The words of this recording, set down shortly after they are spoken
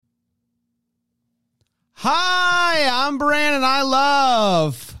I'm Brian, and I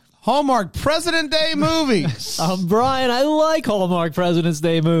love Hallmark President Day movies. I'm Brian. I like Hallmark President's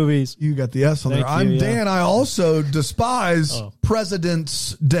Day movies. You got the S on there. I'm Dan. I also despise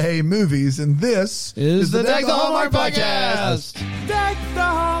President's Day movies, and this is the Deck the Hallmark podcast. Deck the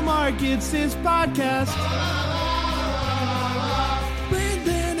Hallmark, it's his podcast.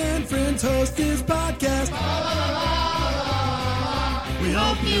 Brandon and friends host his podcast. We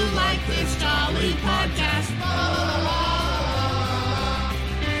hope you like this jolly podcast.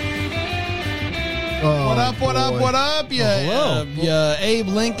 What up, you Abe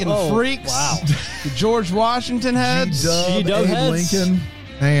Lincoln freaks. Wow. You George Washington heads. Abe heads. Lincoln.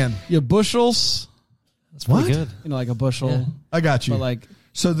 Man. You bushels. That's pretty good. You know, like a bushel. Yeah. I got you. But like,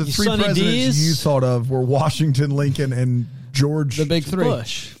 so the three Sonny presidents D's? you thought of were Washington, Lincoln, and George. the big three.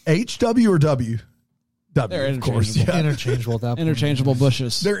 Bush. H.W. or W? W, They're of course. interchangeable. Yeah. Interchangeable at that point. Interchangeable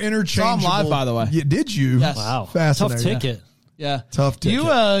bushes. They're interchangeable. Saw 'em live, by the way. Yeah, did you? Yes. Wow. Fascinating. Tough ticket. Yeah. Tough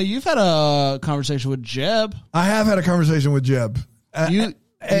ticket. You've had a conversation with Jeb. I have had a conversation with Jeb. You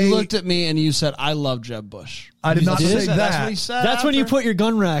looked at me and you said, I love Jeb Bush. I did not That's what say he said. that. That's what he said. That's when you put your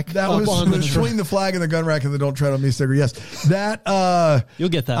gun rack That up was on the between the flag and the gun rack and the don't tread on me sticker. Yes. That, You'll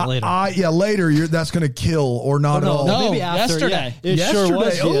get that later. later. That's going to kill or not at all. No. Maybe after. yesterday. Yeah, it Yesterday. sure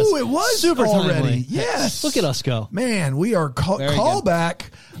was. Oh, yes. it was super already. timely. Yes. Look at us go. Man, we are Very callback.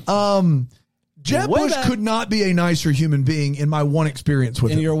 Jeb Way Bush back. could not be a nicer human being in my one experience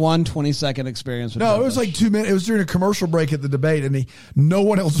with in him. your 1 20-second experience with No, Jeb it was Bush. like 2 minutes. It was during a commercial break at the debate, and no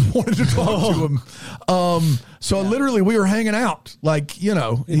one else wanted to talk to him. So literally, we were hanging out, like, you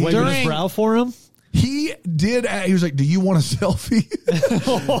know. Waving his brow for him. He did. He was like, "Do you want a selfie?"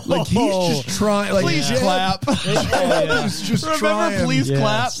 Like he's just trying. Like, Please Jeb clap. was just Remember, trying. please Yes,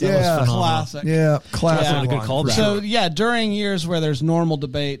 clap. that was phenomenal. Classic. Yeah, classic. Yeah. A good line, callback. for So sure. yeah, during years where there's normal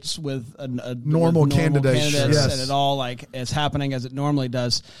debates with Normal with candidates, yes. and it all like is happening as it normally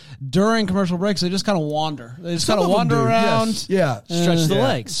does, during commercial breaks they just kind of wander. They just Some kind of of them wander do, around, yes. Yeah, Stretch the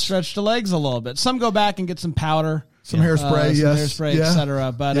legs. stretch the legs a little bit. Some go back and get some powder, some hairspray, some yes, hairspray,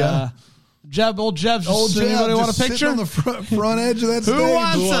 etc. But old Jeb. Old Jeb, anybody want a just sitting picture on the front edge of that Who stage?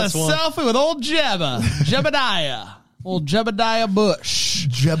 wants a one? selfie with old Jebediah? Old Jebediah Bush.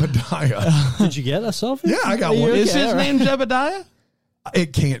 Jebediah. Did you get a selfie? Yeah, I got one. Is Okay, his all right. name Jebediah?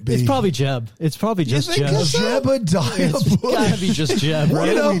 It can't be. It's probably Jeb. It's probably just think Jeb. so? Jebediah It's Bush. gotta be just Jeb. What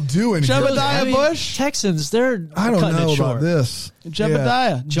right? are we doing here? Jebediah Bush? Texans, they're I don't cutting know it about short. this.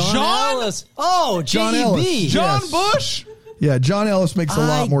 Jebediah. John Ellis. Oh, John J.E.B. Ellis. John Yes. Bush? Yeah, John Ellis makes a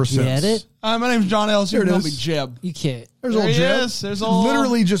lot more sense. Get it? My name's John Ellis. You There can it call me is. Jeb. You can't. There's There old he Jeb. is. There's old-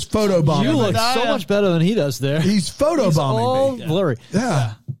 Literally just photobombing. You look so Jebediah. much better than he does there. He's photobombing all me. blurry.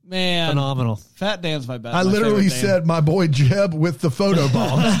 Yeah. Man. Phenomenal. Fat Dan's my best. I my literally favorite Dan. said my boy Jeb with the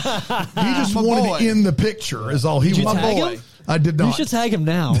photobomb. He just My wanted boy. in the picture is all he Did you wanted. tag boy. him? I did You not. should tag him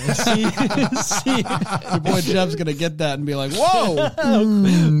now. And see. Your boy Jeb's going to get that and be like, whoa,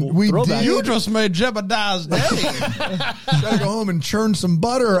 We Throwback. did. you just made Jebediah's day. Gotta go home and churn some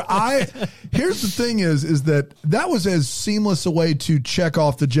butter. Here's the thing is that was as seamless a way to check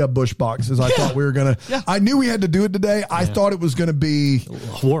off the Jeb Bush box as I thought we were gonna. Yeah. I knew we had to do it today. I thought it was gonna be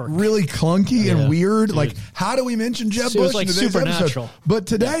Work. really clunky and Yeah. weird. Dude. Like, how do we mention Jeb It was Bush like in today's supernatural. episode? But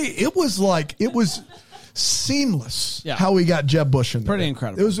today it was seamless. Yeah. How we got Jeb Bush in there. Pretty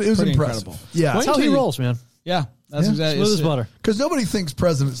incredible. It was Pretty impressive. incredible. Yeah. That's how he rolls, man. Yeah, that's Yeah. exactly Smooth as butter. Because nobody thinks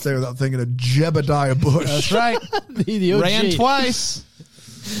President's Day without thinking of Jebediah Bush. That's right. The OG. Ran twice.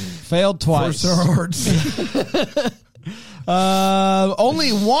 Failed twice. First in our hearts.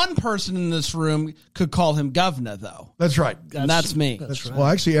 Only one person in this room could call him governor, though. That's right. And that's me. Well,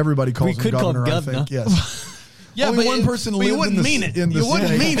 actually, everybody calls We him could call him governor, I governor. think. Yes. Yeah, Only but one person but lived you in wouldn't the- mean it. in the You wouldn't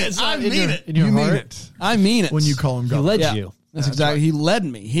Senate. mean it. I mean it. In your You mean heart. it I mean it. when you call him He governor. led Yeah. you. That's exactly. He led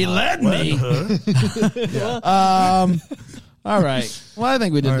me. He led me. All right. Well, I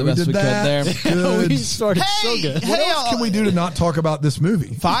think we did All right, the best we could there. Good. We started so Hey, good. What hey, else can we do to not talk about this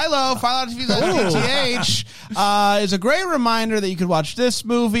movie? Philo is a great reminder that you could watch this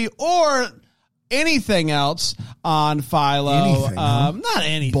movie or anything else on Philo. Anything, huh? Not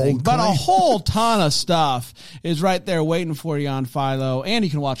anything, Bold but a claim. whole ton of stuff is right there waiting for you on Philo, and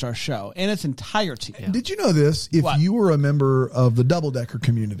you can watch our show in its entirety. Did you know this? If What? you were a member of the Double Decker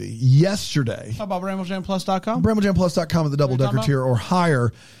community yesterday, How about BrambleJamPlus.com? BrambleJamPlus.com at the Double Decker talking tier or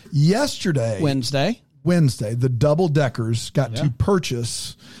higher, yesterday, Wednesday. the Double Deckers got to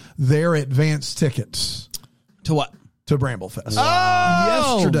purchase their advance tickets To what? to Bramblefest.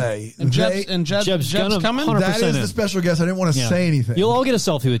 Oh! Yesterday. And Jeb's coming? 100% That is in. the special guest. I didn't want to say anything. You'll all get a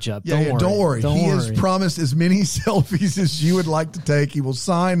selfie with Jeb. Don't worry. He has promised as many selfies as you would like to take. He will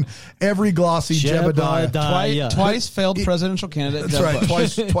sign every glossy Jebediah. Twice failed presidential candidate. That's Jeb right.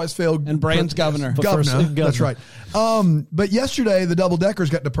 Bush. Twice failed. And Brand's governor. Governor. Governor. That's right. But yesterday, the Double Deckers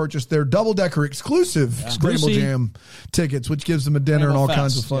got to purchase their Double Decker exclusive Bramble Jam tickets, which gives them a dinner and all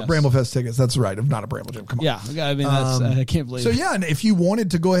kinds of fun. Yes. Bramble Fest tickets. That's right. If not a Bramble Jam. Come on. Yeah. I mean, that's, I can't believe it. So, and if you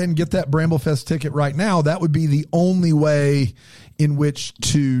wanted to go ahead and get that Bramble Fest ticket right now, that would be the only way in which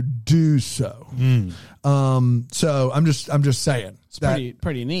to do so. So I'm just saying. It's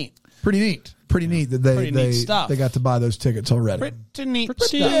pretty neat. Pretty neat. Pretty neat that they got to buy those tickets already. Pretty neat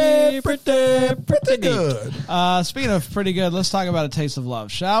Pretty good. Speaking of pretty good, let's talk about A Taste of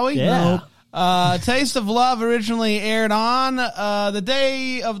Love, shall we? Yeah. Taste of Love originally aired on the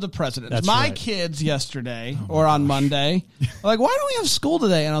day of the president. That's My right. kids yesterday or on Monday were like, why don't we have school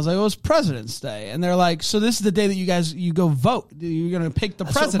today? And I was like, it was President's Day. And they're like, so this is the day that you go vote. You're going to pick the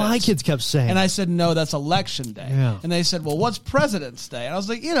That's president. what my kids kept saying. And I said, no, that's Election Day. Yeah. And they said, well, what's President's Day? And I was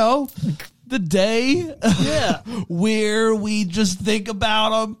like, the day where we just think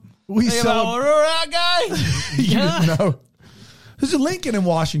about him. Think about, remember that guy? You didn't know. Because Lincoln and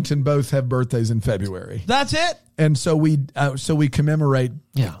Washington both have birthdays in February. That's it. And so we commemorate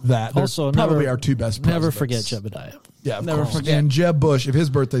that. They're Also, probably our two best presidents. Never forget Jebediah. Yeah, of Never course. forget. And Jeb Bush, if his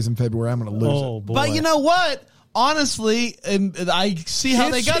birthday's in February, I'm going to lose Oh, it. boy. But you know what? Honestly, I see how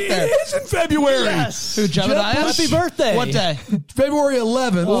they got there. It is in February. Yes. Who, Jebediah? Happy birthday. What day? February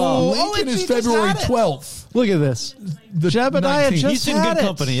 11th. Lincoln he is just February had it. 12th. Look at this. The Jebediah 19th. just He's in had good it.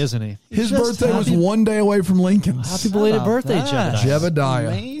 company, isn't he? His just birthday was happy- one day away from Lincoln's. Happy belated about birthday, that? Jebediah. Jebediah.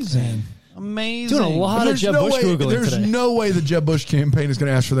 Amazing. Amazing. Doing a lot of Jeb Bush Googling There's today. no way the Jeb Bush campaign is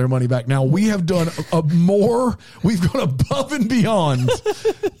going to ask for their money back. Now, we have done we've gone above and beyond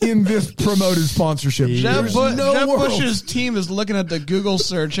in this promoted sponsorship. Jeb There's no Jeb world. Bush's team is looking at the Google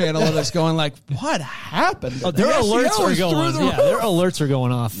search analytics going like, what happened? to Their them? alerts SEO are is through going. the Yeah, roof. their alerts are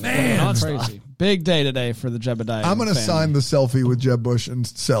going off. Man. nonstop. Crazy. Big day today for the Jebediah. I'm going to family. sign the selfie with Jeb Bush and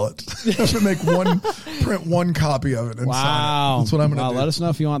sell it. I'm going to print one copy of it and sign Wow. it. That's what I'm going to Wow, do. let us know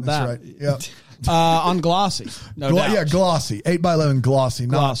if you want That's that. right. Yeah. On Glossy. No doubt. Yeah, glossy. 8x11 glossy.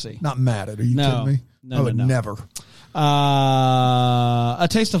 Glossy. Not matted. Are you No. kidding me? No, I would no. never. A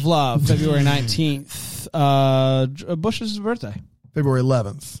Taste of Love, February 19th. Bush's birthday. February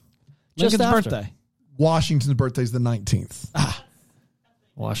 11th. Just Lincoln's after. birthday. Washington's birthday is the 19th.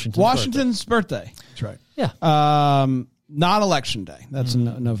 Washington's birthday. That's right. Yeah. Not Election Day. That's in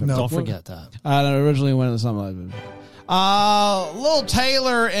November. No. Don't forget that. Originally went to something like that. Little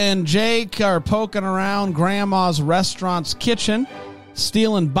Taylor and Jake are poking around Grandma's restaurant's kitchen,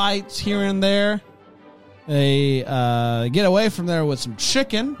 stealing bites here and there. They get away from there with some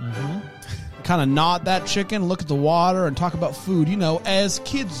chicken. Kind of knot that chicken, look at the water, and talk about food, as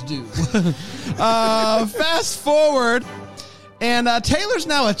kids do. Fast forward, and Taylor's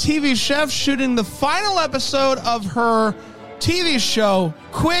now a TV chef shooting the final episode of her TV show,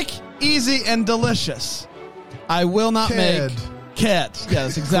 Quick, Easy, and Delicious. I will not Ked. make Ked. Yeah,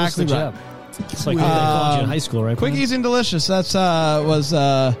 that's exactly Close to right. Jeb. It's like they called you in high school, right? Quick, Brian? Easy, and Delicious. That's was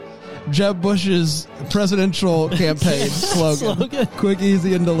Jeb Bush's presidential campaign slogan. Quick,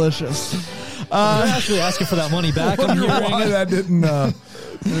 Easy, and Delicious. They're actually asking for that money back. I'm Why hearing. that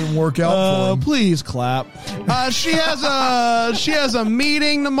didn't work out for him. Please clap. She has a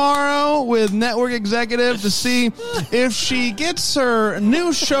meeting tomorrow with network executive to see if she gets her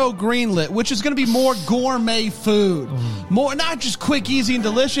new show greenlit, which is going to be more gourmet food, more not just quick, easy, and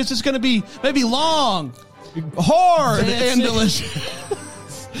delicious. It's going to be maybe long, hard, and delicious.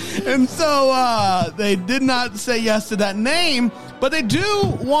 And so they did not say yes to that name, but they do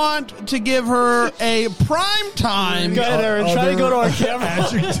want to give her a prime time. Go ahead, Aaron. Try to go to our camera.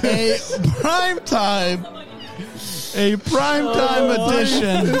 A prime time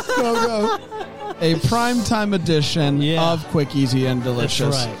edition. A prime time edition of Quick, Easy, and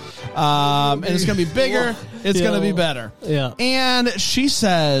Delicious. That's right. And it's going to be bigger. It's going to be better. Yeah. And she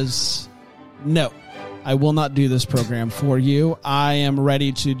says, no, I will not do this program for you. I am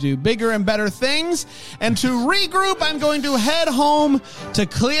ready to do bigger and better things. And to regroup, I'm going to head home to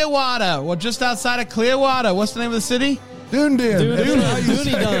Clearwater. Well, just outside of Clearwater. What's the name of the city? Dunedin. That's how you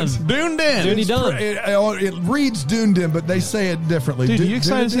say Dunedin. it. Dunedin. It reads Dunedin, but they say it differently. Dude, are you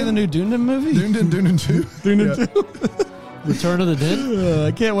excited to see the new Dunedin movie? Dunedin 2? Dunedin 2. Return of the Din.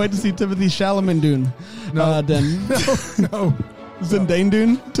 I can't wait to see Timothy Chalamet Dune. No. Den. No.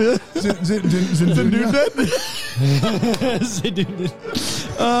 Zindandun too.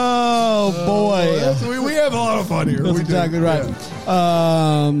 Oh boy, we have a lot of fun here. that's We do. exactly right.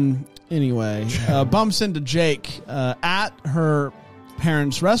 Yeah. Anyway, bumps into Jake at her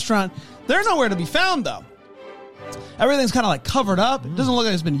parents' restaurant. They're nowhere to be found though. Everything's kind of like covered up. It doesn't look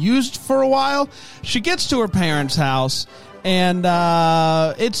like it's been used for a while. She gets to her parents' house, and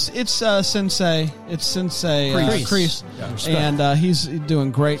it's Sensei. It's Sensei Kreese. And he's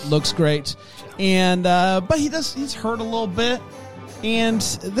doing great. Looks great. And but he's hurt a little bit. And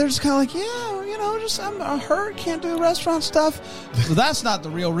they're just kind of like, yeah, you know, just I'm hurt, can't do restaurant stuff. So that's not the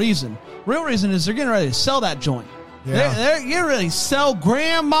real reason. Real reason is they're getting ready to sell that joint. Yeah. They're getting ready to sell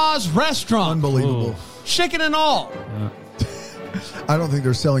Grandma's restaurant. Unbelievable. Ooh. Chicken and all. I don't think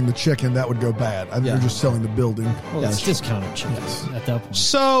they're selling the chicken. That would go bad. I think Yeah. they're just selling the building. Well, it's discounted chicken at that point.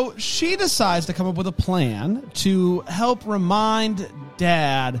 So she decides to come up with a plan to help remind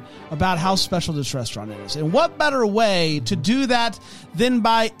Dad about how special this restaurant is. And what better way to do that than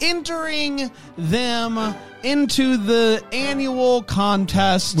by entering them into the annual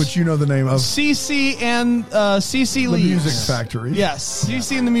contest, Which you know the name of. CC and CC The Leaves. Music Factory. Yes,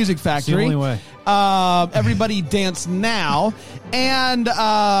 CC and the Music Factory. only way. Everybody dance now, and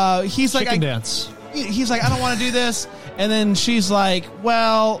he's like, Chicken dance. He's like, I don't want to do this. And then she's like,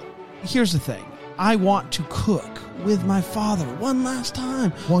 well, here's the thing. I want to cook with my father one last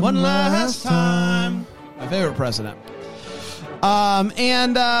time. One last time. My favorite president.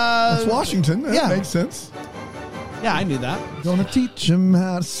 That's Washington. That yeah. makes sense. Yeah, I knew that. Gonna teach him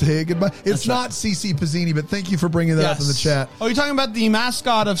how to say goodbye. It's not CC Pizzini, but thank you for bringing that up in the chat. Oh, you're talking about the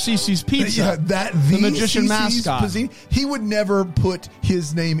mascot of CC's Pizza. Yeah, the magician CC's mascot. Pizzini. He would never put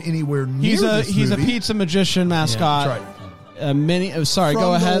his name anywhere near He's this a movie. pizza magician mascot. That's right. Sorry, From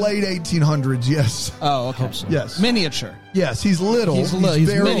go ahead. the late 1800s, yes. Oh, okay. Yes. Miniature. Yes, he's little. He's little. He's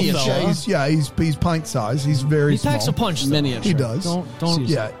very miniature. He's pint size. He's very He small. packs a punch. Though. Miniature. He does. Don't.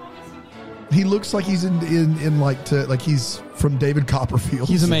 Yeah. He looks like he's like he's from David Copperfield.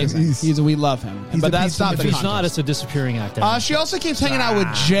 He's amazing. We love him. He's But a that's pizza not If the he's contest. not, it's a disappearing actor. She also keeps hanging out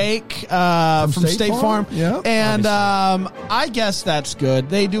with Jake from State Farm. Yeah. And I guess that's good.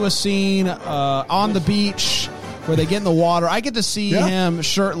 They do a scene on the beach where they get in the water. I get to see him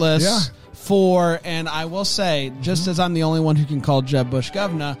shirtless. Yeah. And I will say, just as I'm the only one who can call Jeb Bush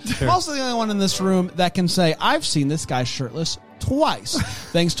governor, I'm also the only one in this room that can say, I've seen this guy shirtless twice,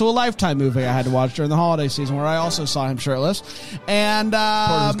 thanks to a Lifetime movie I had to watch during the holiday season where I also saw him shirtless. And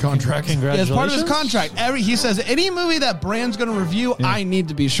part of his contract. Congratulations. as part of his contract, he says any movie that Brand's going to review, I need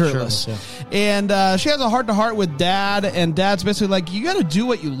to be shirtless. And she has a heart-to-heart with Dad, and Dad's basically like, you got to do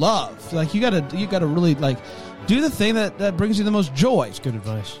what you love. Like you got to really like do the thing that brings you the most joy. It's good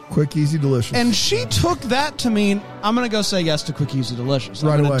advice. Quick, easy, delicious. And she took that to mean I'm going to go say yes to Quick, Easy, Delicious.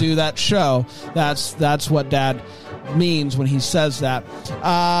 Right I'm going away. to do that show. That's what Dad means when he says that.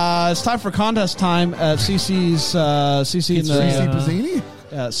 It's time for contest time at CC's CC and the CC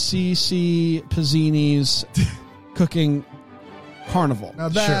Pizzini? CC Pizzini's cooking carnival. Now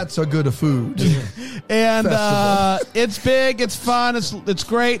that's a good food. And Festival. it's big, it's fun, it's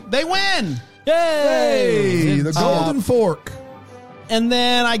great. They win. Hey, the golden fork. And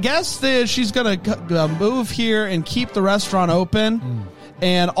then I guess she's going to move here and keep the restaurant open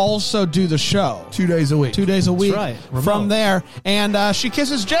and also do the show. 2 days a week. 2 days a week right. from Remote. there. And she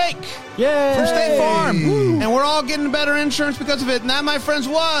kisses Jake Yay! from State Farm. Woo. And we're all getting better insurance because of it. And that, my friends,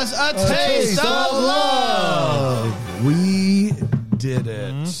 was a taste of love. We did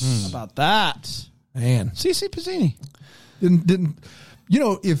it. How about that? Man. CC Pizzini. Didn't you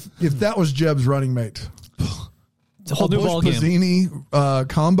know if that was Jeb's running mate? It's a whole new Bush ball game. Pizzini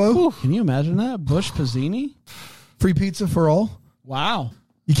combo. Can you imagine that? Bush Pizzini? Free pizza for all. Wow.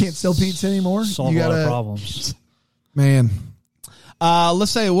 You can't sell pizza anymore. Solve You a lot gotta, of problems. man.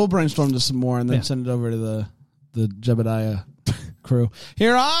 Let's say we'll brainstorm this some more and then send it over to the Jebediah crew.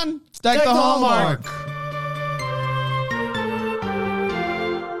 Here on Deck the Hallmark.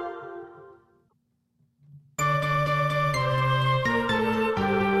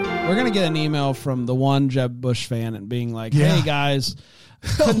 We're going to get an email from the one Jeb Bush fan and being like, Yeah. hey, guys,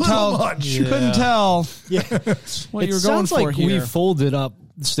 A little much. couldn't tell Yeah. what It you were going sounds for like here. we folded up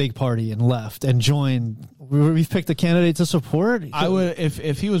the steak party and left and joined. We've picked a candidate to support. I would,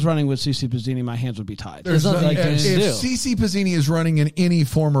 if he was running with CC Pizzini, my hands would be tied. There's nothing Like, you can if do. CC Pizzini is running in any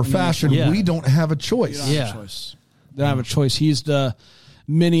form or fashion, Yeah. we don't have a choice. Don't have Yeah. a choice. Don't have a choice. He's the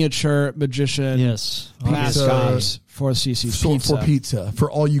miniature magician Yes. mascot for CC's Pizza. For pizza, for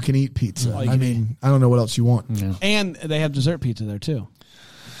all you can eat pizza. All you I can mean, I don't know what else you want. Yeah. And they have dessert pizza there, too.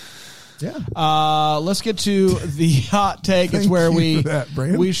 Yeah. Let's get to the hot take. It's Thank where you for that,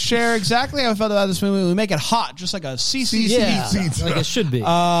 Brandon. we share exactly how we felt about this movie. We make it hot, just like a CCC. Yeah, pizza. like it should be.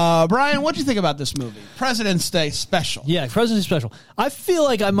 Brian, what do you think about this movie? President's Day special. Yeah, President's Day special. I feel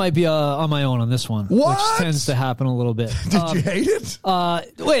like I might be on my own on this one, What? which tends to happen a little bit. Did you hate it?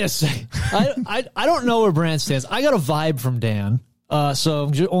 Wait a second. I don't know where Brand stands. I got a vibe from Dan, so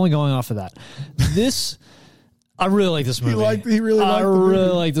I'm only going off of that. I really like this movie. He really liked the movie.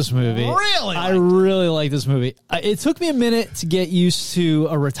 really like this movie. I really like this movie. It took me a minute to get used to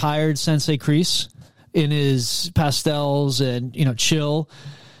a retired Sensei Kreese in his pastels and chill.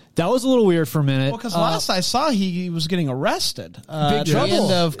 That was a little weird for a minute. Well, because last I saw, he was getting arrested. Big at trouble. the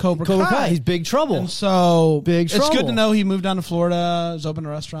end of Cobra Kai. He's big trouble. And so Big it's trouble. good to know he moved down to Florida, has opened a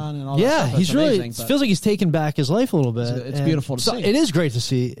restaurant, and all that Yeah, stuff. That's he's really amazing, but feels like he's taken back his life a little bit. It's beautiful to see. It is great to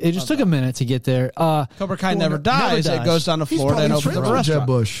see. It just took a minute to get there. Cobra Kai never dies. It goes down to He's Florida and probably opens a friends with Jeb restaurant.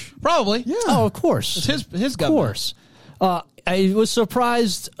 Bush. Probably. Yeah. Oh, of course. It's his Of government. course. I was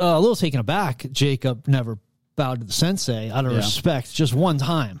surprised, a little taken aback. Jacob never bowed to the sensei out of respect, just one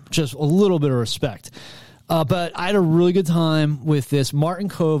time, just a little bit of respect. But I had a really good time with this. Martin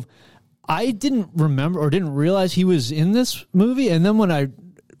Kove, I didn't remember or didn't realize he was in this movie, and then when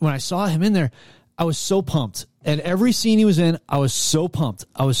I saw him in there, I was so pumped. And every scene he was in, I was so pumped.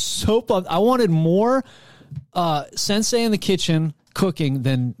 I wanted more sensei in the kitchen cooking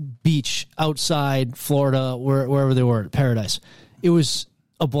than beach outside Florida, wherever they were, paradise. It was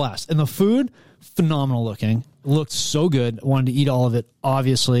a blast. And the food, phenomenal looking. Looked so good. Wanted to eat all of it,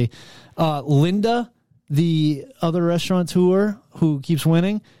 obviously. Linda, the other restaurateur who keeps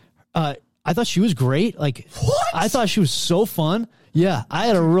winning, I thought she was great. Like, What? I thought she was so fun. Yeah, I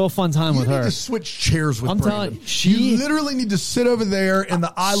had a real fun time with You need her. to switch chairs with I'm Brandon. telling you, you literally need to sit over there in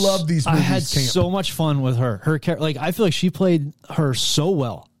the I love these I movies had camp. so much fun with her. I feel like she played her so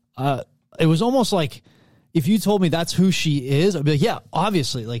well. It was almost like if you told me that's who she is, I'd be like, yeah,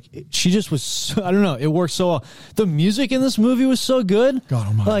 obviously. Like she just was. So, I don't know. It worked so well. The music in this movie was so good. God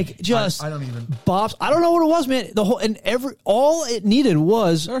almighty. Like just I don't even bops. I don't know what it was, man. All it needed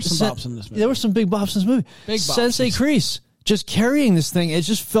was There were some bops in this movie. There were some big bops in this movie. Big bops. Sensei Kreese just carrying this thing. It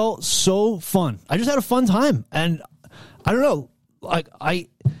just felt so fun. I just had a fun time, and I don't know. Like I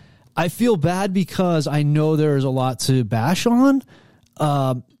feel bad because I know there's a lot to bash on.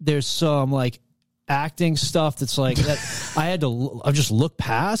 There's some like acting stuff that's like that I just look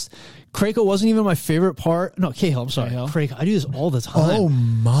past. Krakow wasn't even my favorite part. No, Cahill, I'm sorry. Krakow. I do this all the time. Oh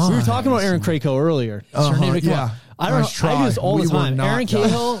my. We were talking about Aaron Krakow earlier. It's her name to come up. I don't Nice know. I do this try. all We the were time. not Aaron done.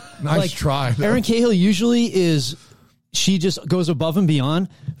 Cahill. Nice try, though. Aaron Cahill usually is. She just goes above and beyond.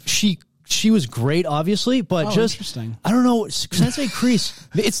 She was great, obviously, but interesting. I don't know. Sensei Kreese.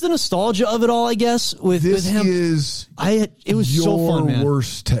 It's the nostalgia of it all, I guess. With him, it was your so fun, man.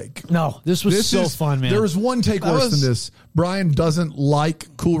 worst take. No, this was so fun, man. There was one take worse than this. Brian doesn't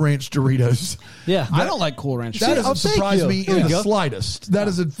like Cool Ranch Doritos. Yeah, I don't like Cool Ranch. That Cheetos. doesn't surprise me There in you the go. slightest. That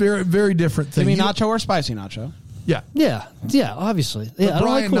is a very, very different thing. You mean nacho or spicy nacho? Yeah. yeah, obviously. But Yeah, I don't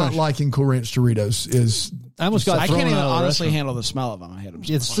Brian like Cool not Ranch. liking Cool Ranch Doritos is... I almost got I thrown can't even out of the honestly restaurant. handle the smell of them. I hate them.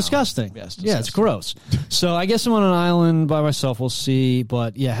 It's disgusting. Yeah, Yeah, it's gross. So I guess I'm on an island by myself. We'll see.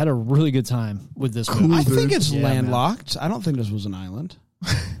 But yeah, had a really good time with this movie. I think it's Yeah, landlocked. I don't think this was an island.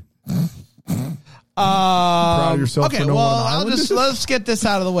 Proud of yourself okay, for knowing well, what an island is? let's get this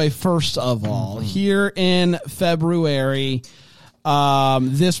out of the way first of all. Here in February,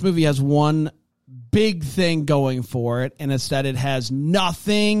 this movie has one big thing going for it, and it's that it has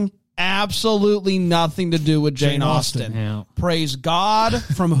absolutely nothing to do with Jane Austen. Yeah. Praise God,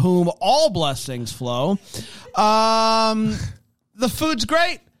 from whom all blessings flow. The food's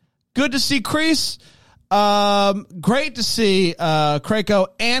great. Good to see Kreese. Great to see Krakow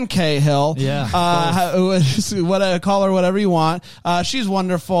and Cahill. Yeah, Call her whatever you want. She's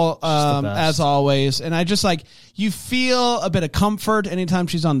wonderful the best. as always, and I just you feel a bit of comfort anytime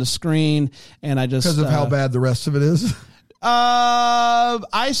she's on the screen. And I just Because of how bad the rest of it is.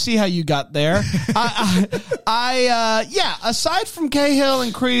 I see how you got there. Aside from Cahill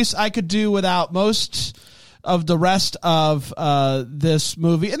and Kreese, I could do without most of the rest of this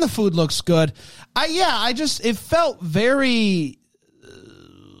movie, and the food looks good. It felt very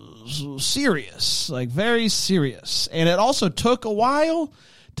serious, very serious, and it also took a while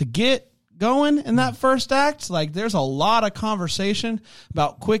to get going in that first act. There's a lot of conversation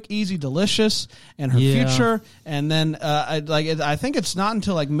about quick, easy, delicious and her future, and then I think it's not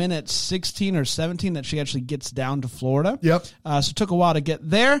until minute 16 or 17 that she actually gets down to Florida. Yep. So it took a while to get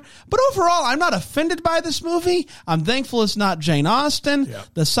there, but overall I'm not offended by this movie. I'm thankful it's not Jane Austen. Yep.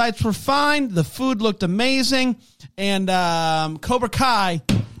 The sights were fine, the food looked amazing, and Cobra Kai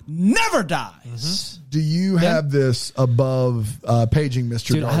never dies. Do you have this above paging Mr.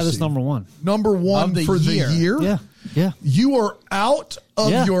 Dude, Darcy? I have this number one. Number one Of for the the year. year? Yeah. Yeah. You are out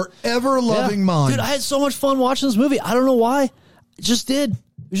of Yeah. your ever-loving Yeah. mind. Dude, I had so much fun watching this movie. I don't know why. It just did.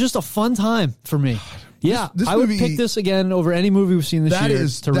 It was just a fun time for me. Yeah. This I would movie- pick this again over any movie we've seen this that year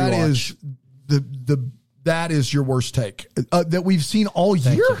is to that rewatch. is that is your worst take that we've seen all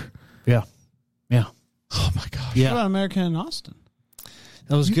year. Yeah. Yeah. Oh my gosh! Yeah. What about American in Austin?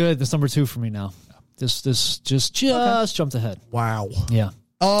 That was good. That's number 2 for me now. This just jumped ahead. Wow. Yeah.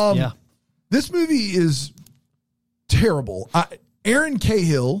 Yeah. This movie is terrible. Erin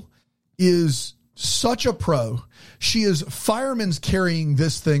Cahill is such a pro. She is fireman's carrying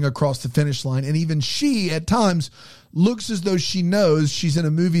this thing across the finish line, and even she at times looks as though she knows she's in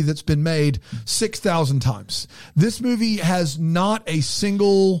a movie that's been made 6,000 times. This movie has not a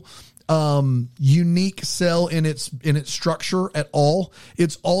single unique cell in its structure at all.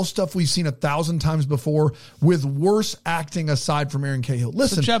 It's all stuff we've seen 1,000 times before with worse acting aside from Erin Cahill.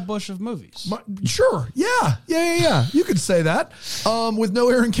 Listen, The Jeb Bush of movies. sure. Yeah. You could say that with no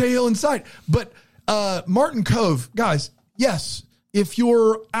Erin Cahill in sight. But Martin Kove, guys, yes, if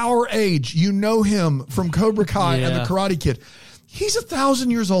you're our age, you know him from Cobra Kai and The Karate Kid. He's 1,000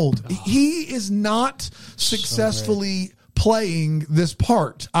 years old. He is not successfully playing this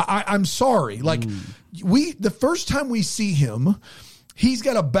part. I'm sorry. Like the first time we see him, he's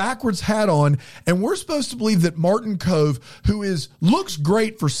got a backwards hat on, and we're supposed to believe that Martin Kove, who looks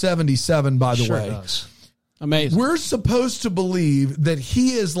great for 77, by the way. Does. Amazing. We're supposed to believe that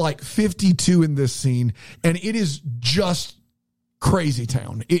he is like 52 in this scene, and it is just crazy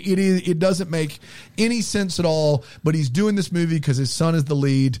town. It doesn't make any sense at all, but he's doing this movie because his son is the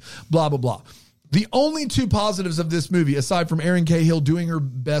lead, blah, blah, blah. The only two positives of this movie, aside from Erin Cahill doing her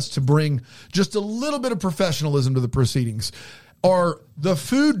best to bring just a little bit of professionalism to the proceedings, are the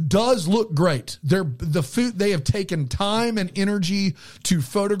food does look great. They have taken time and energy to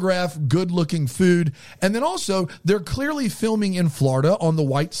photograph good-looking food. And then also, they're clearly filming in Florida on the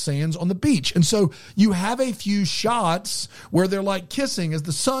white sands on the beach. And so you have a few shots where they're like kissing as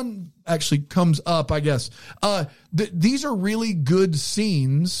the sun actually comes up, I guess. These are really good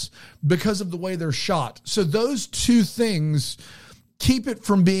scenes because of the way they're shot. So those two things keep it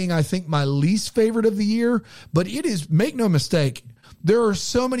from being, I think, my least favorite of the year. But it is, make no mistake, there are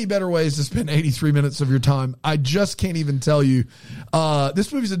so many better ways to spend 83 minutes of your time. I just can't even tell you.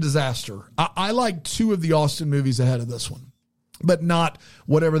 This movie's a disaster. I like 2 of the Austin movies ahead of this one, but not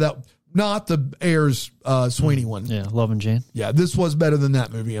the Ayers Sweeney one. Yeah, Love and Jane. Yeah, this was better than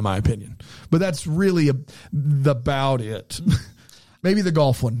that movie, in my opinion. But that's really about it. Maybe the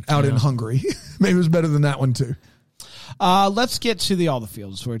golf one out in Hungary. Maybe it was better than that one, too. Let's get to all the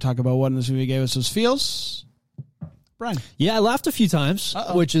feels where we talk about what in this movie gave us those feels. Brian. Yeah, I laughed a few times,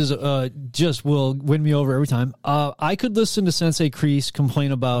 which is just will win me over every time. I could listen to Sensei Kreese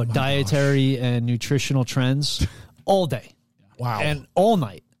complain about dietary and nutritional trends all day. Wow. And all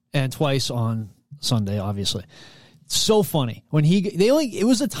night, and twice on Sunday, obviously. So funny. When it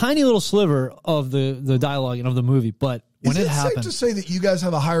was a tiny little sliver of the dialogue and of the movie, but when Is it happened, safe to say that you guys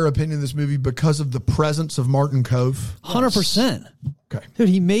have a higher opinion of this movie because of the presence of Martin Kove? 100%. Okay. Dude,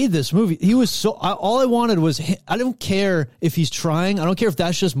 he made this movie. He was all I wanted was, I don't care if he's trying. I don't care if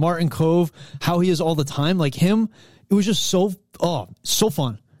that's just Martin Kove, how he is all the time. Like him, it was just so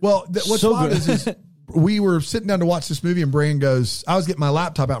fun. Well, what's So fun good. is we were sitting down to watch this movie, and Brian goes, I was getting my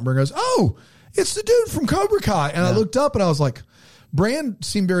laptop out, and Brian goes, oh, it's the dude from Cobra Kai. And I looked up, and I was like, Brand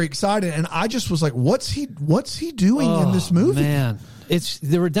seemed very excited, and I just was like, what's he doing in this movie? Man, it's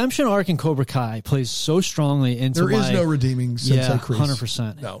the redemption arc in Cobra Kai plays so strongly into There is no redeeming Sensei Kreese.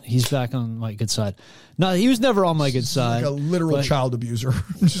 100%. No. He's back on my good side. No, he was never on my good side. Like a literal but child abuser.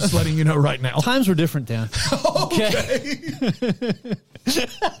 I'm just letting you know right now. Times were different, Dan. Okay.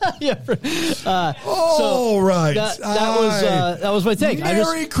 Yeah. All right. That was my take. I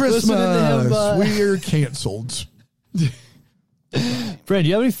just Merry Christmas. listening to him, We're canceled. Brand, do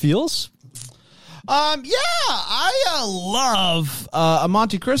you have any feels? I love a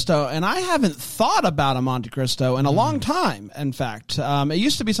Monte Cristo, and I haven't thought about a Monte Cristo in a long time. In fact, it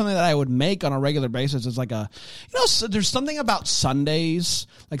used to be something that I would make on a regular basis. It's like there's something about Sundays,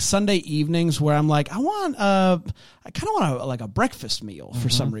 like Sunday evenings, where I'm like, I kind of want a breakfast meal for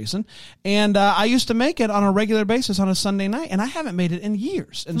some reason, and I used to make it on a regular basis on a Sunday night, and I haven't made it in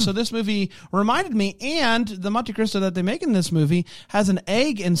years. And so this movie reminded me, and the Monte Cristo that they make in this movie has an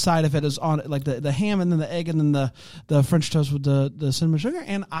egg inside of it, is on like the ham and then the egg and then the French toast with the cinnamon sugar,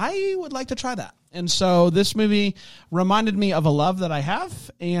 and I would like to try that. And so this movie reminded me of a love that I have,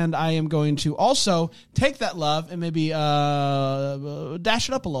 and I am going to also take that love and maybe dash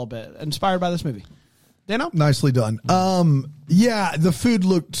it up a little bit, inspired by this movie. Dano? Nicely done. Yeah, the food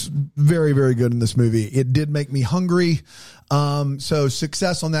looked very, very good in this movie. It did make me hungry. So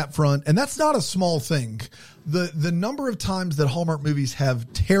success on that front. And that's not a small thing. The number of times that Hallmark movies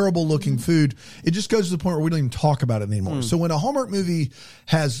have terrible looking food, it just goes to the point where we don't even talk about it anymore. So when a Hallmark movie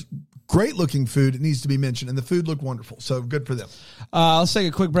has great looking food, it needs to be mentioned, and the food looked wonderful. So good for them. Let's take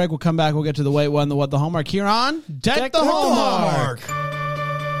a quick break. We'll come back. We'll get to the Wait, What, and the What, the Hallmark here on Deck the Hallmark.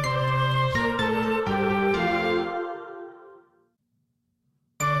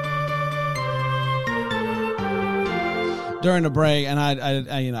 During the break, and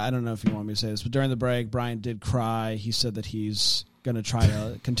I don't know if you want me to say this, but during the break, Brian did cry. He said that he's going to try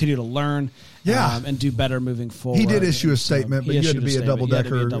to continue to learn, and do better moving forward. He did issue a statement, but you had to be a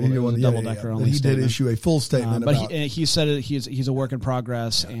double-decker. He did issue a full statement. But he said he's a work in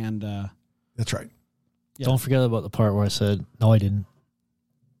progress, and that's right. Yeah. Don't forget about the part where I said, no, I didn't.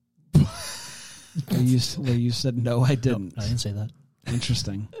 where you said, no, I didn't. No, I didn't say that.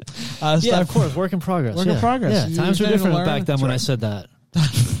 Interesting. Yeah, of course. Work in progress. Work in progress. Yeah, times were different back then when I said that.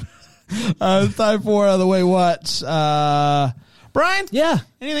 It's time for the Wait What. Brian? Yeah.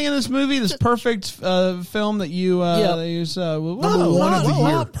 Anything in this movie, this perfect film that you use? Number one of the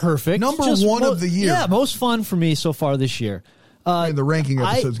year. Not perfect. Number one of the year. Yeah, most fun for me so far this year. And the ranking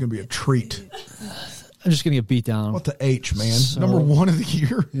episode is going to be a treat. I'm just going to get beat down. What the H, man? Number one of the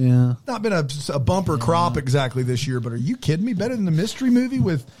year? Yeah. Not been a bumper crop exactly this year, but are you kidding me? Better than the mystery movie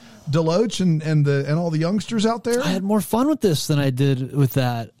with Deloach and all the youngsters out there? I had more fun with this than I did with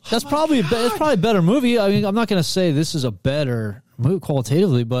that. That's probably a better movie. I mean, I'm not going to say this is a better movie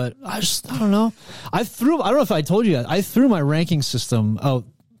qualitatively, but I don't know. I don't know if I told you that. I threw my ranking system out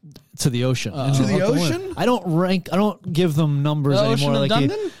to the ocean. To the ocean? I don't give them numbers the anymore. Ocean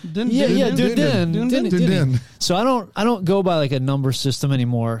of Dundon? Dundon. So I don't go by like a number system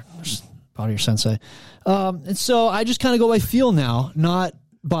anymore. Just proud of your sensei. And so I just kind of go by feel now, not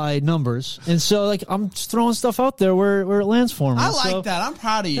by numbers. And so like I'm just throwing stuff out there where it lands for me. I like that. I'm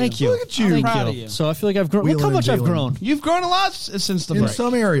proud of you. Thank you. Look at you. I'm proud of you. So I feel like I've grown. Look how much I've grown. You've grown a lot since the In break.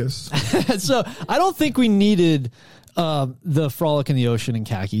 some areas. So I don't think we needed the frolic in the ocean in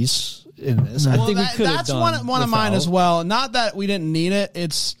khakis in this. I think we could have done. That's one of mine as well. Not that we didn't need it.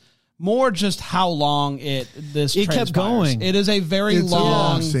 It's more just how long it kept going. It is a very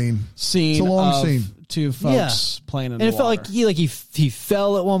long scene. It's a long scene. Two folks playing in the and it water. felt like he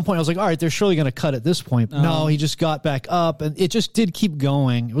fell at one point. I was like, all right, they're surely going to cut at this point. No, he just got back up, and it just did keep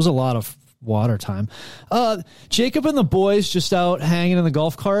going. It was a lot of water time. Jacob and the boys just out hanging in the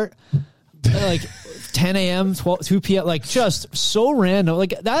golf cart, like 10 a.m., 2 p.m., like just so random.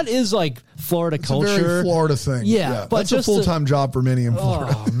 Like that is like Florida culture. It's a very Florida thing. Yeah, but that's a full-time job for many in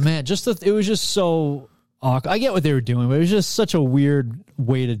Florida. Oh man, it was just so awkward. I get what they were doing, but it was just such a weird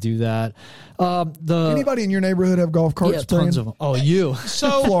way to do that. Anybody in your neighborhood have golf carts? Yeah, tons of them. Oh, you.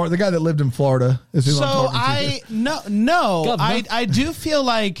 So Florida, the guy that lived in Florida is who I'm talking to. I do feel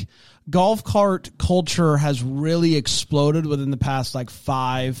like golf cart culture has really exploded within the past like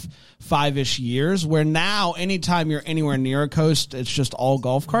five-ish years, where now anytime you're anywhere near a coast, it's just all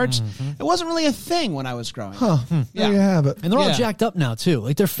golf carts. It wasn't really a thing when I was growing up. There you have it. And they're all jacked up now, too.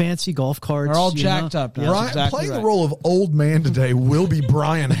 Like, they're fancy golf carts. They're all jacked up now. Brian, exactly playing right. the role of old man today will be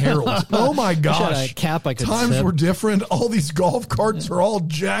Brian Harold. Oh, my gosh. A cap I could Times sip. were different. All these golf carts are all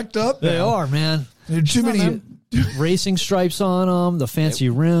jacked up They now. are, man. There are too many... Racing stripes on them, the fancy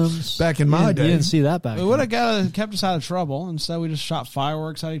rims. Back in my day. You didn't see that back We then. would have kept us out of trouble. Instead, we just shot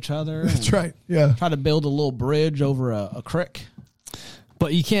fireworks at each other. That's right, yeah. Tried to build a little bridge over a creek.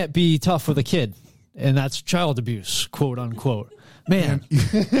 But you can't be tough with a kid, and that's child abuse, quote unquote. Man, I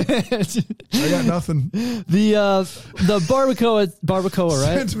got nothing. the barbacoa,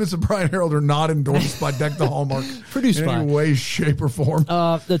 right? Sentiments of Brian Harold are not endorsed by Deck the Hallmark. Produced in by. any way, shape, or form.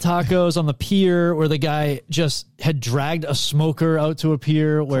 The tacos on the pier where the guy just had dragged a smoker out to a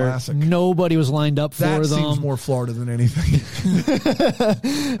pier where Classic. Nobody was lined up for That them. seems more Florida than anything.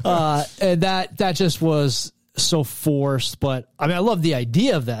 And that just was so forced. But I mean, I love the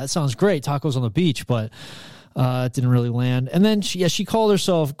idea of that. It sounds great. Tacos on the beach, but it didn't really land. And then she called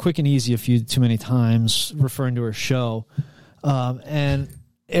herself Quick and Easy a few too many times, referring to her show. And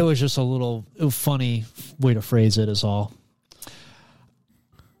it was just a funny way to phrase it is all.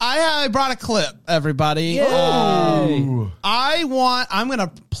 I brought a clip, everybody. Ooh. I'm going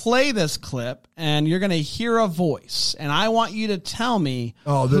to play this clip, and you're going to hear a voice, and I want you to tell me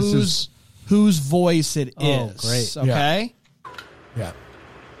whose voice it is. Great. Okay. Yeah.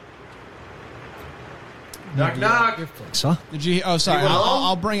 Knock, knock. Huh? Did you? Oh, sorry.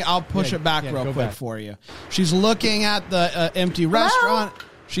 I'll push it back real quick back. for you. She's looking at the empty restaurant.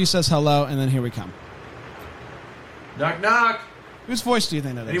 She says hello, and then here we come. Knock, knock. Whose voice do you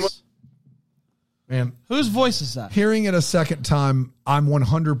think that is? Anyone? Man, Whose voice is that? hearing it a second time, I'm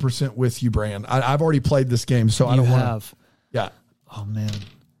 100% with you, Bran. I've already played this game, so I don't want to. Yeah. Oh man.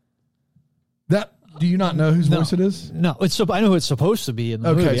 Do you not know whose voice it is? No, I know who it's supposed to be in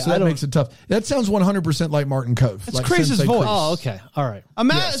the movie. Okay, so that makes it tough. That sounds 100% like Martin Cove. It's like Kreese's Sensei voice. Kreese. Oh, okay. All right.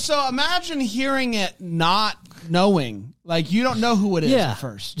 So imagine hearing it not knowing. Like, you don't know who it is at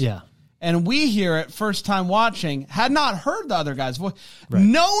first. Yeah. And we hear it first time watching, had not heard the other guy's voice. Right.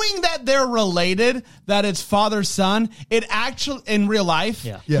 Knowing that they're related, that it's father, son, it actually, in real life,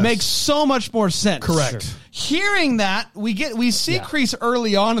 makes so much more sense. Correct. Sure. Hearing that, we see Kreese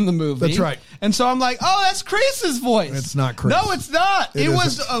early on in the movie. That's right. And so I'm like, oh, that's Kreese's voice. It's not Kreese. No, it's not. It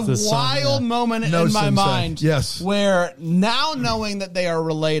was a wild moment in my mind. Yes. Where now knowing that they are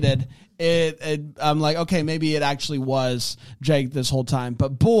related, I'm like, okay, maybe it actually was Jake this whole time.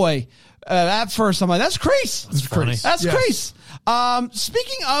 But boy, at first I'm like, that's Kreese. That's funny. That's Kreese.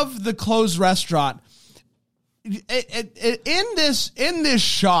 Speaking of the closed restaurant, in this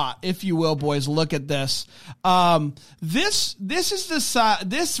shot, if you will, boys, look at this. This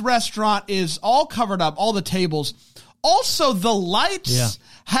restaurant is all covered up, all the tables. Also, the lights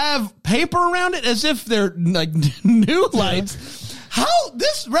have paper around it as if they're like new lights. How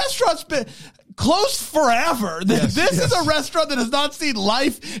this restaurant's been closed forever. This is a restaurant that has not seen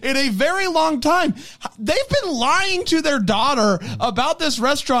life in a very long time. They've been lying to their daughter about this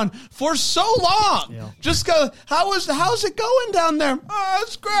restaurant for so long. Yeah. Just go, how's it going down there? Oh,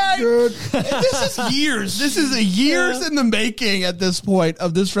 it's great. Good. This is years. This is years in the making at this point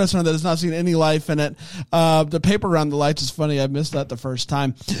of this restaurant that has not seen any life in it. The paper around the lights is funny. I missed that the first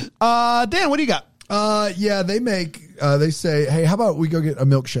time. Dan, what do you got? They say, hey, how about we go get a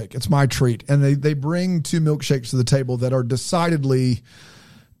milkshake? It's my treat. And they bring 2 milkshakes to the table that are decidedly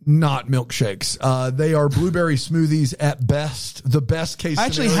not milkshakes. They are blueberry smoothies at best, the best case I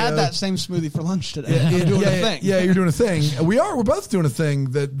actually scenario. had that same smoothie for lunch today. You're doing a thing. Yeah, you're doing a thing. We're both doing a thing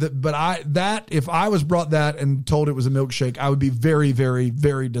but if I was brought that and told it was a milkshake, I would be very, very,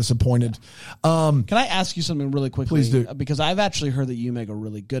 very disappointed. Can I ask you something really quickly? Please do. Because I've actually heard that you make a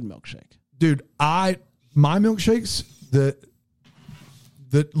really good milkshake. Dude, my milkshakes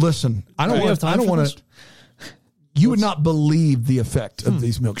listen, I don't want to. You would not believe the effect of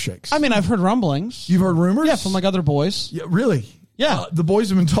these milkshakes. I mean, I've heard rumblings. You've heard rumors? Yeah, from like other boys. Yeah, really? Yeah. The boys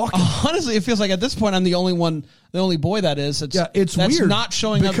have been talking. Honestly, it feels like at this point I'm the only boy that is. It's that's weird not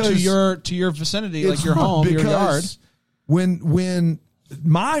showing up to your vicinity, like your home, your yard. When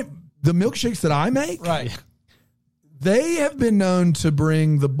the milkshakes that I make, right. They have been known to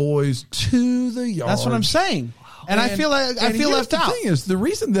bring the boys to the yard. That's what I'm saying. And I feel like I feel left out. The thing is, the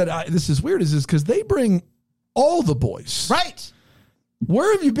reason that this is weird is because they bring all the boys. Right.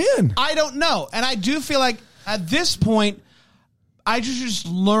 Where have you been? I don't know. And I do feel like at this point, I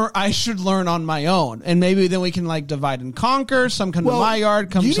should learn on my own. And maybe then we can like divide and conquer. Some come to my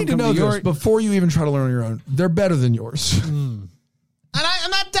yard, some come to yours. You need to know this before you even try to learn on your own. They're better than yours. And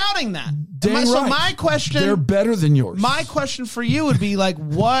I'm not doubting that. So my question... They're better than yours. My question for you would be like,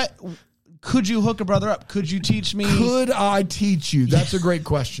 what... Could you hook a brother up? Could you teach me? Could I teach you? That's a great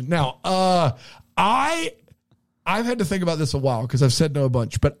question. Now, I've had to think about this a while because I've said no a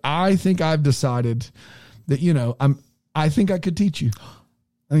bunch, but I think I've decided that, I think I could teach you.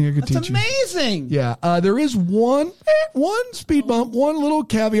 I think I could teach you. That's amazing. Yeah. There is one speed bump, one little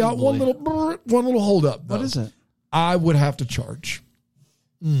caveat, one little hold up. What is it? I would have to charge.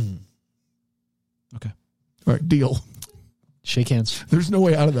 Okay. All right. Deal. Shake hands. There's no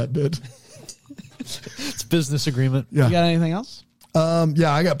way out of that bid. It's business agreement. Yeah. You got anything else?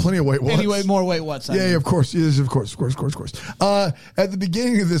 Yeah, I got plenty of wait whats. Anyway, more wait whats. Yeah, of course. Yes, of course. At the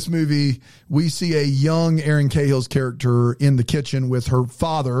beginning of this movie, we see a young Erin Cahill's character in the kitchen with her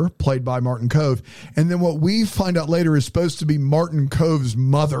father, played by Martin Cove. And then what we find out later is supposed to be Martin Cove's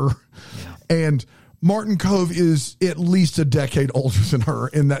mother. Yeah. And Martin Cove is at least a decade older than her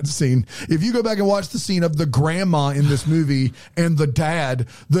in that scene. If you go back and watch the scene of the grandma in this movie and the dad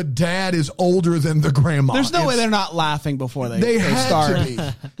is older than the grandma. There's no way they're not laughing before they had start. to be.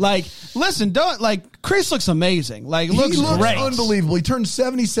 Like, listen, Kreese looks amazing. Like, looks he looks great. Unbelievable. He turned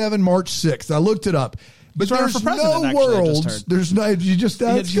 77 March 6th. I looked it up. But He's running there's for president, no actually, I just worlds. heard. There's no. You just.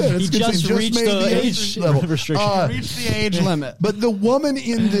 That's good. He That's good. just reached made the age level. restriction. Reached the age limit. But the woman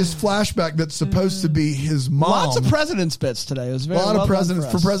in this flashback that's supposed to be his mom. Lots of president's bits today. It was very a lot well of done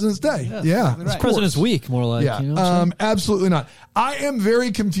presidents for us. President's Day. Yeah, Right. President's Week, more like. Yeah, You know what I'm saying? absolutely not. I am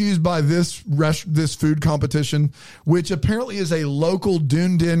very confused by this food competition, which apparently is a local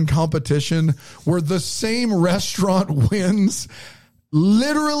Dunedin competition where the same restaurant wins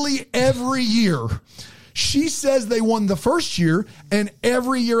literally every year. She says they won the first year and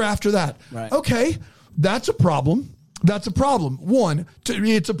every year after that. Right. Okay, that's a problem. That's a problem. One,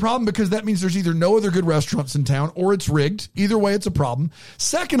 it's a problem because that means there's either no other good restaurants in town or it's rigged. Either way, it's a problem.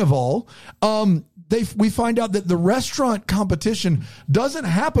 Second of all, we find out that the restaurant competition doesn't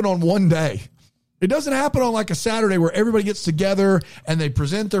happen on one day. It doesn't happen on like a Saturday where everybody gets together and they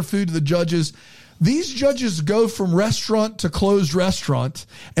present their food to the judges. These judges go from restaurant to closed restaurant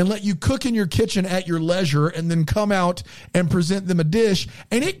and let you cook in your kitchen at your leisure and then come out and present them a dish.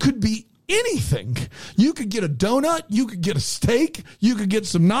 And it could be anything. You could get a donut, you could get a steak, you could get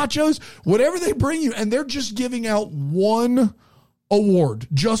some nachos, whatever they bring you. And they're just giving out one award,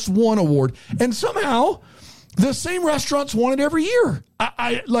 just one award. And somehow the same restaurants won it every year.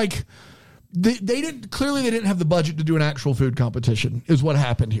 They didn't have the budget to do an actual food competition is what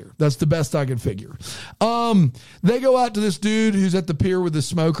happened here. That's the best I can figure. They go out to this dude who's at the pier with the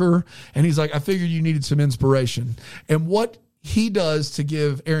smoker and he's like, I figured you needed some inspiration. And what he does to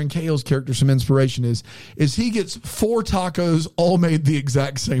give Aaron Cahill's character some inspiration is he gets 4 tacos all made the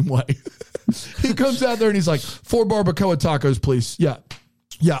exact same way. He comes out there and he's like, 4 barbacoa tacos, please.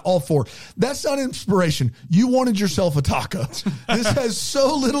 Yeah, all 4. That's not inspiration. You wanted yourself a taco. This has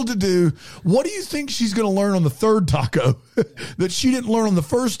so little to do. What do you think she's going to learn on the 3rd taco that she didn't learn on the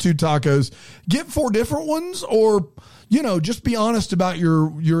first 2 tacos? Get 4 different ones or, just be honest about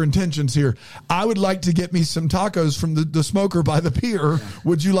your intentions here. I would like to get me some tacos from the smoker by the pier.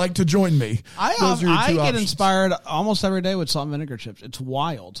 Would you like to join me? I get inspired almost every day with salt and vinegar chips. It's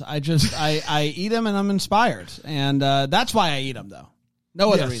wild. I eat them and I'm inspired. And that's why I eat them, though.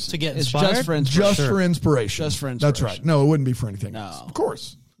 No other reason. To get it's inspired? just for inspiration. Just for inspiration. Just for inspiration. That's right. No, it wouldn't be for anything No. else. Of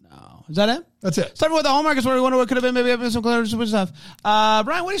course. No. Is that it? That's it. Starting with the Hallmark is where we wonder what could have been. Maybe having some clear stuff. Brian,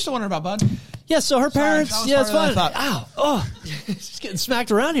 what are you still wondering about, bud? Yeah, so her parents. that was Yeah, it's harder fine. than I Ow. Oh, just getting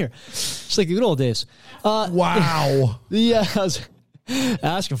smacked around here. It's like the good old days. Wow. Yeah, I was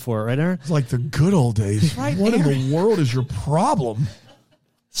asking for it, right, Aaron? It's like the good old days. Right, what in Aaron. the world is your problem?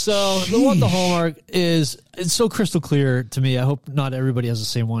 So what the Hallmark is, it's so crystal clear to me. I hope not everybody has the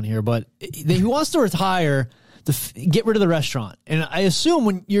same one here, but he wants to retire to get rid of the restaurant. And I assume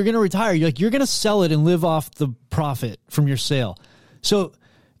when you're going to retire, you're going to sell it and live off the profit from your sale. So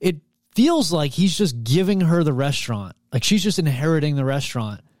it feels like he's just giving her the restaurant. Like she's just inheriting the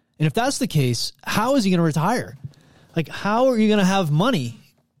restaurant. And if that's the case, how is he going to retire? Like, how are you going to have money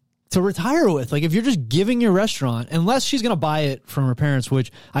to retire with? Like, if you're just giving your restaurant, unless she's going to buy it from her parents,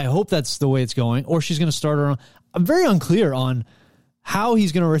 which I hope that's the way it's going, or she's going to start her own. I'm very unclear on how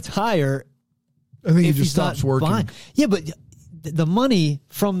he's going to retire. I think he if just he's not stops working. buying. Yeah, but the money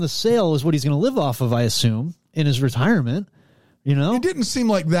from the sale is what he's going to live off of, I assume, in his retirement. It didn't seem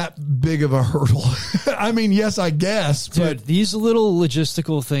like that big of a hurdle. I mean, yes, I guess. But Dude, these little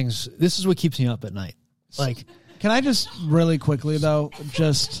logistical things, this is what keeps me up at night. Like, Can I just really quickly, though,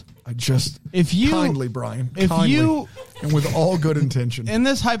 kindly, Brian, if kindly, you- and with all good intention. in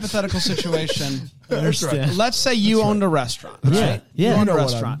this hypothetical situation, That's right. let's say you owned a restaurant, right? Yeah. You owned a know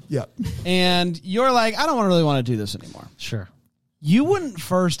what restaurant. Yeah. And you're like, I don't really want to do this anymore. sure. You wouldn't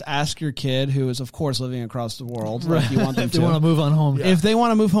first ask your kid, who is, of course, living across the world, like you want them If they want to to. move on home. If they want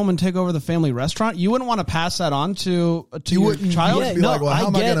to move home and take over the family restaurant, you wouldn't want to pass that on to your wouldn't- child. Yeah. be like, well, how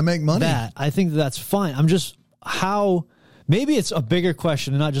am I get gonna make money? That. I think that's fine. I'm just, maybe it's a bigger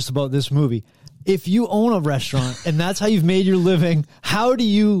question and not just about this movie. If you own a restaurant and that's how you've made your living, how do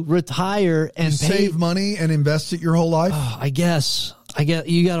you retire and Save money and invest it your whole life. I guess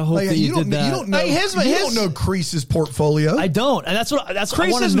you got to hope that you did that. You don't know. Like you don't know Crease's portfolio. I don't, and that's what I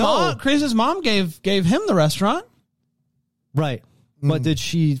want to know. Chris's mom gave him the restaurant. Right, but did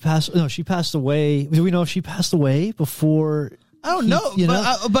she pass? No, she passed away. Do we know if she passed away before? I don't know,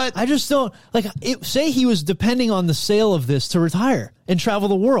 but I just don't like. Say he was depending on the sale of this to retire and travel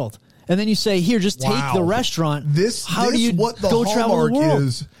the world, and then you say, "Here, just take the restaurant." How do you what the go travel Hallmark the world?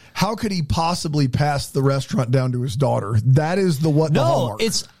 is? How could he possibly pass the restaurant down to his daughter? That is the No, Hallmark.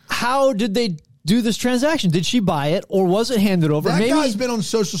 it's how did they do this transaction? Did she buy it, or was it handed over? That maybe, guy's been on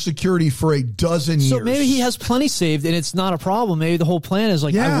Social Security for a dozen years. so maybe he has plenty saved, and it's not a problem. Maybe the whole plan is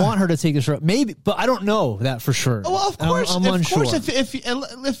like, Yeah. I want her to take this route. Maybe, but I don't know that for sure. Well, of course, I'm unsure.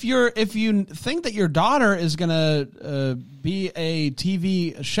 if you think that your daughter is gonna be a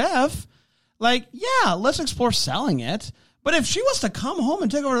TV chef, like, yeah, let's explore selling it. But if she wants to come home and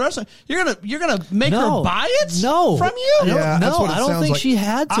take over the restaurant, you're gonna make her buy it? No. From you? Yeah, that's what it I don't sounds think like. she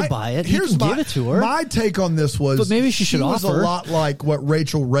had to buy it. He can give it to her. My take on this was, But maybe she should was offer. a lot like what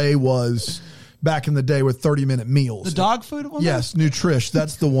Rachel Ray was back in the day with 30-minute meals. The dog food one? Yes, Nutrish.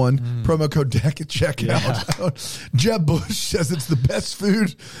 That's the one. Promo code DECK at checkout. Jeb Bush says it's the best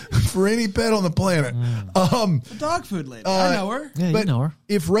food for any pet on the planet. The dog food lady. I know her. Yeah, But you know her.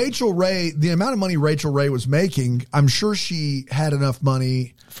 if Rachel Ray, the amount of money Rachel Ray was making, I'm sure she had enough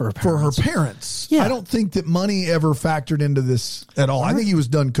money For her her parents. parents. Yeah. I don't think that money ever factored into this at all. I think he was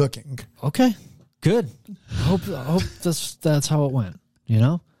done cooking. Okay, good. I hope that's how it went. You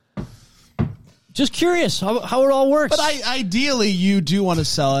know, just curious how it all works. But ideally, you do want to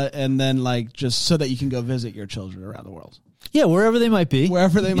sell it, and then like just so that you can go visit your children around the world, yeah, wherever they might be,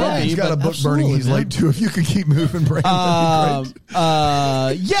 wherever they might be. He's got a book burning absolutely, he's man. late to. If you could keep moving, Brandon, that'd be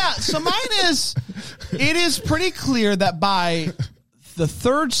great. Yeah, so mine is, it is pretty clear that by the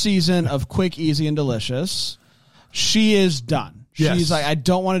third season of Quick, Easy, and Delicious, she is done. Yes. She's like, I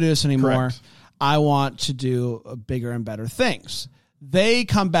don't want to do this anymore. Correct. I want to do bigger and better things. They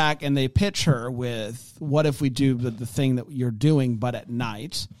come back and they pitch her with, what if we do the thing that you're doing, but at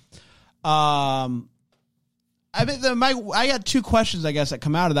night? I mean, I got two questions, I guess, that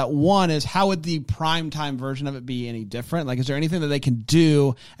come out of that. One is, how would the primetime version of it be any different? Like, is there anything that they can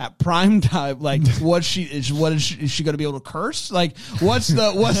do at primetime? Like, is she going to be able to curse? Like, what's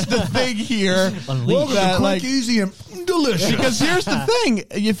the thing here? Welcome to Quick, Easy, and Delicious. Because here's the thing: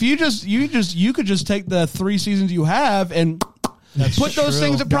 if you could just take the 3 seasons you have and put those true.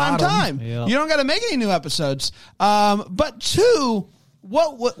 things at prime Got 'em. time. Yeah. You don't got to make any new episodes. But two,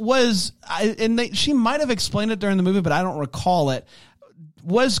 what was she might have explained it during the movie, but I don't recall it.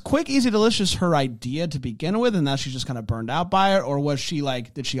 Was Quick, Easy, Delicious her idea to begin with, and now she's just kind of burned out by it? Or was she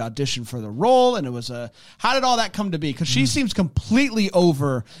like, did she audition for the role? And it was how did all that come to be? Because she seems completely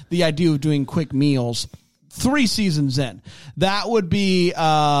over the idea of doing quick meals 3 seasons in. That would be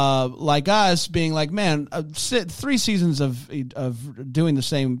like us being like, man, 3 seasons of doing the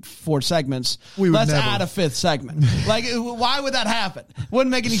same 4 segments. Let's never. add a 5th segment. Like, why would that happen?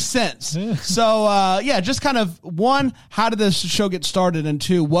 Wouldn't make any sense. So, just kind of, 1, how did this show get started? And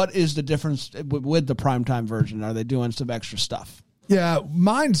 2, what is the difference with the primetime version? Are they doing some extra stuff? Yeah,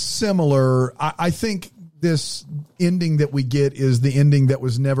 mine's similar. I think this ending that we get is the ending that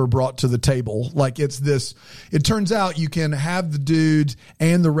was never brought to the table. Like, it's this, it turns out you can have the dude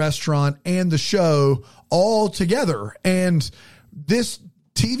and the restaurant and the show all together. And this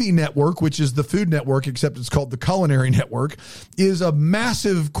TV network, which is the Food Network, except it's called the Culinary Network, is a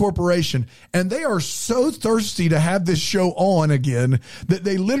massive corporation. And they are so thirsty to have this show on again that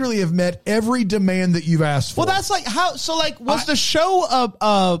they literally have met every demand that you've asked for. Well, that's like how. So, like, was the show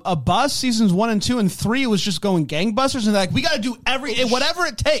a bust? Seasons 1 and 2 and 3 was just going gangbusters, and like, we got to do whatever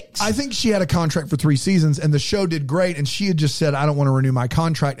it takes. I think she had a contract for 3 seasons, and the show did great. And she had just said, "I don't want to renew my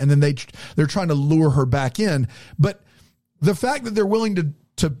contract." And then they're trying to lure her back in. But the fact that they're willing to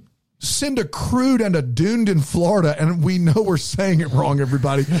send a crew down to Dunedin, Florida, and we know we're saying it wrong,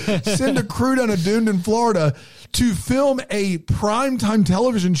 everybody. Send a crew down to Dunedin, Florida to film a primetime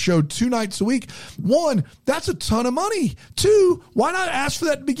television show 2 nights a week. 1, that's a ton of money. 2, why not ask for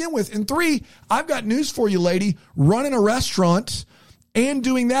that to begin with? And 3, I've got news for you, lady. Running a restaurant and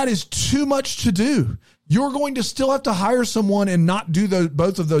doing that is too much to do. You're going to still have to hire someone and not do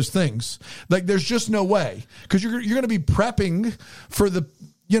both of those things. Like, there's just no way, because you're going to be prepping for the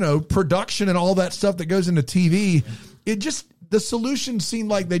production and all that stuff that goes into TV. The solution seemed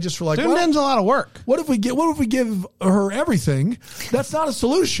like they just were like, Dunedin's a lot of work. What if we give her everything? That's not a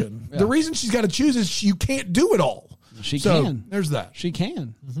solution. Yeah. The reason she's got to choose is you can't do it all. She can. There's that. She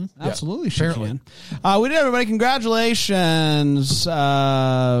can. Mm-hmm. Absolutely, yeah, she apparently. can. We did, everybody. Congratulations to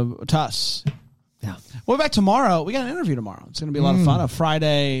us. Yeah. We're back tomorrow. We got an interview tomorrow. It's going to be a lot of fun. A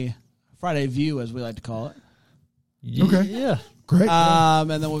Friday view, as we like to call it. Okay. Yeah. Great. And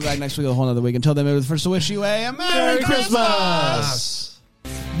then we'll be back next week a whole other week. Until then, maybe first to wish you a Merry Christmas.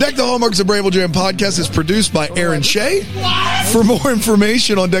 Deck the Hallmark's a Bramble Jam podcast is produced by Aaron Shea. For more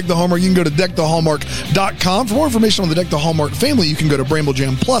information on Deck the Hallmark, you can go to deckthehallmark.com. For more information on the Deck the Hallmark family, you can go to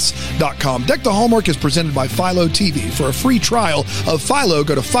bramblejamplus.com. Deck the Hallmark is presented by Philo TV. For a free trial of Philo,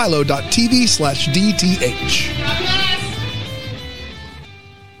 go to philo.tv/DTH.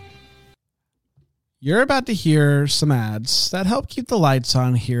 You're about to hear some ads that help keep the lights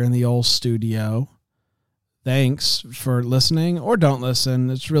on here in the old studio. Thanks for listening or don't listen.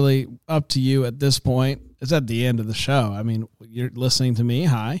 It's really up to you at this point. It's at the end of the show. I mean, you're listening to me.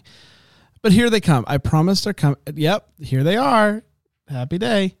 Hi. But here they come. I promise they're coming. Yep, here they are. Happy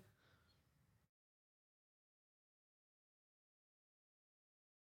day.